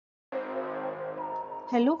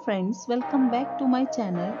Hello friends, welcome back to my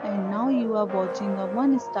channel and now you are watching a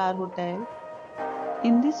 1-star hotel.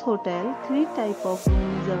 In this hotel, 3 type of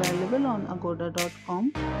room is available on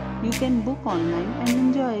agoda.com. You can book online and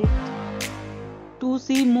enjoy it. To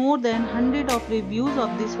see more than 100 of reviews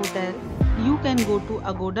of this hotel, you can go to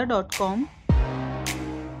agoda.com.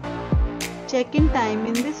 Check-in time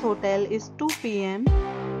in this hotel is 2 p.m.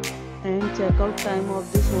 and check-out time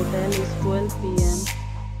of this hotel is 12 p.m.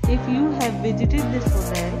 If you have visited this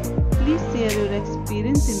hotel, please share your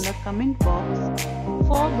experience in the comment box.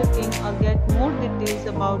 For booking or get more details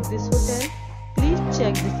about this hotel, please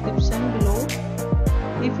check description below.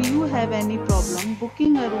 If you have any problem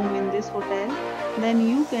booking a room in this hotel, then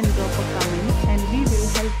you can drop a comment and we will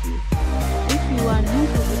help you. If you are new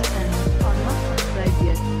to this channel or not subscribed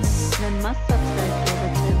yet, then must subscribe to the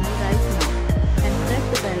channel right now and press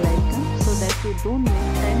the bell icon so that you don't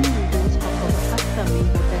miss any videos of our upcoming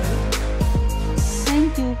hotel.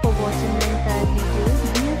 Thank you for watching the entire video.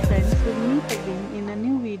 Dear friends, we'll meet again in a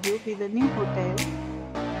new video with a new hotel.